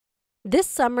This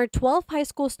summer, 12 high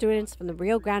school students from the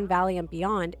Rio Grande Valley and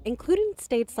beyond, including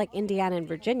states like Indiana and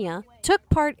Virginia, took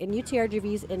part in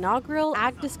UTRGV's inaugural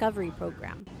AgDiscovery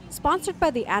program. Sponsored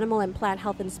by the Animal and Plant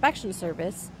Health Inspection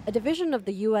Service, a division of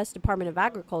the U.S. Department of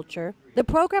Agriculture, the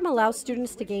program allows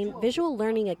students to gain visual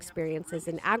learning experiences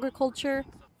in agriculture,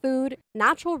 food,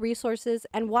 natural resources,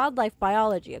 and wildlife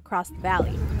biology across the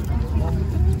valley.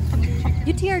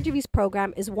 UTRGV's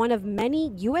program is one of many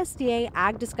USDA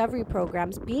AgDiscovery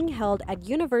programs being held at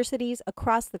universities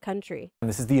across the country.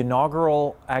 This is the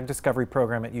inaugural AgDiscovery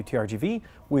program at UTRGV.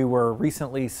 We were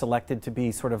recently selected to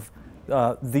be sort of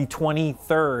the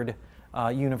 23rd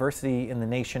university in the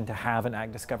nation to have an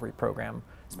AgDiscovery program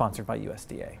sponsored by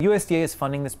USDA. USDA is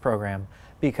funding this program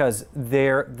because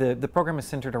the program is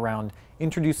centered around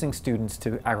introducing students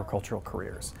to agricultural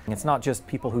careers. It's not just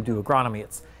people who do agronomy,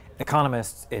 it's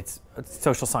economists, it's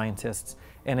social scientists,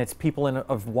 and it's people in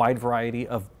a wide variety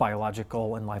of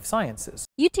biological and life sciences.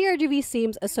 UTRGV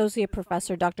SEAM's Associate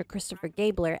Professor Dr. Christopher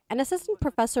Gabler and Assistant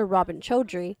Professor Robin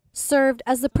Chaudhry served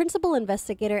as the Principal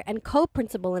Investigator and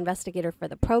Co-Principal Investigator for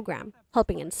the program,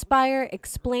 helping inspire,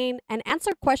 explain, and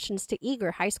answer questions to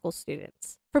eager high school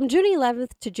students. From June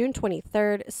 11th to June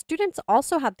 23rd, students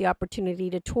also had the opportunity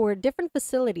to tour different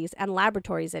facilities and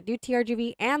laboratories at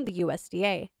UTRGV and the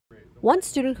USDA. One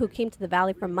student who came to the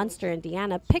Valley from Munster,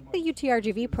 Indiana, picked the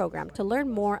UTRGV program to learn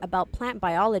more about plant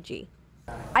biology.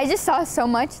 I just saw so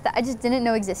much that I just didn't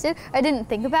know existed, I didn't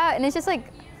think about, and it's just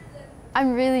like,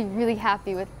 I'm really, really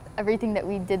happy with everything that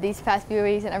we did these past few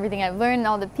weeks and everything I've learned and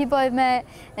all the people I've met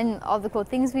and all the cool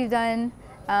things we've done.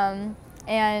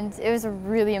 And it was a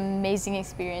really amazing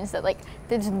experience that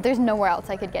there's nowhere else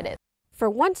I could get it. For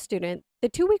one student, the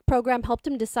 2-week program helped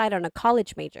him decide on a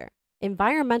college major,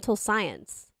 environmental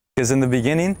science. Because in the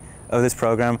beginning of this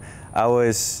program, I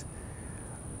was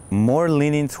more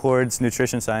leaning towards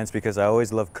nutrition science because I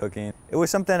always loved cooking. It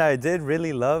was something I did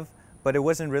really love, but it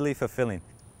wasn't really fulfilling.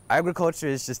 Agriculture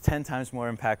is just 10 times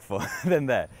more impactful than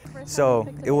that. So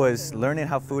it was learning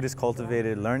how food is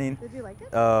cultivated, learning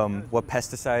what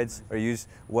pesticides are used,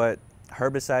 what the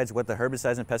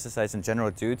herbicides and pesticides in general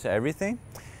do to everything,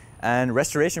 and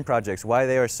restoration projects, why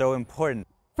they are so important.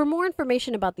 For more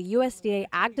information about the USDA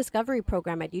AgDiscovery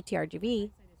program at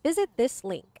UTRGV, visit this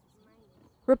link.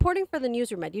 Reporting for the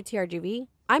newsroom at UTRGV,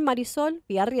 I'm Marisol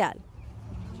Villarreal.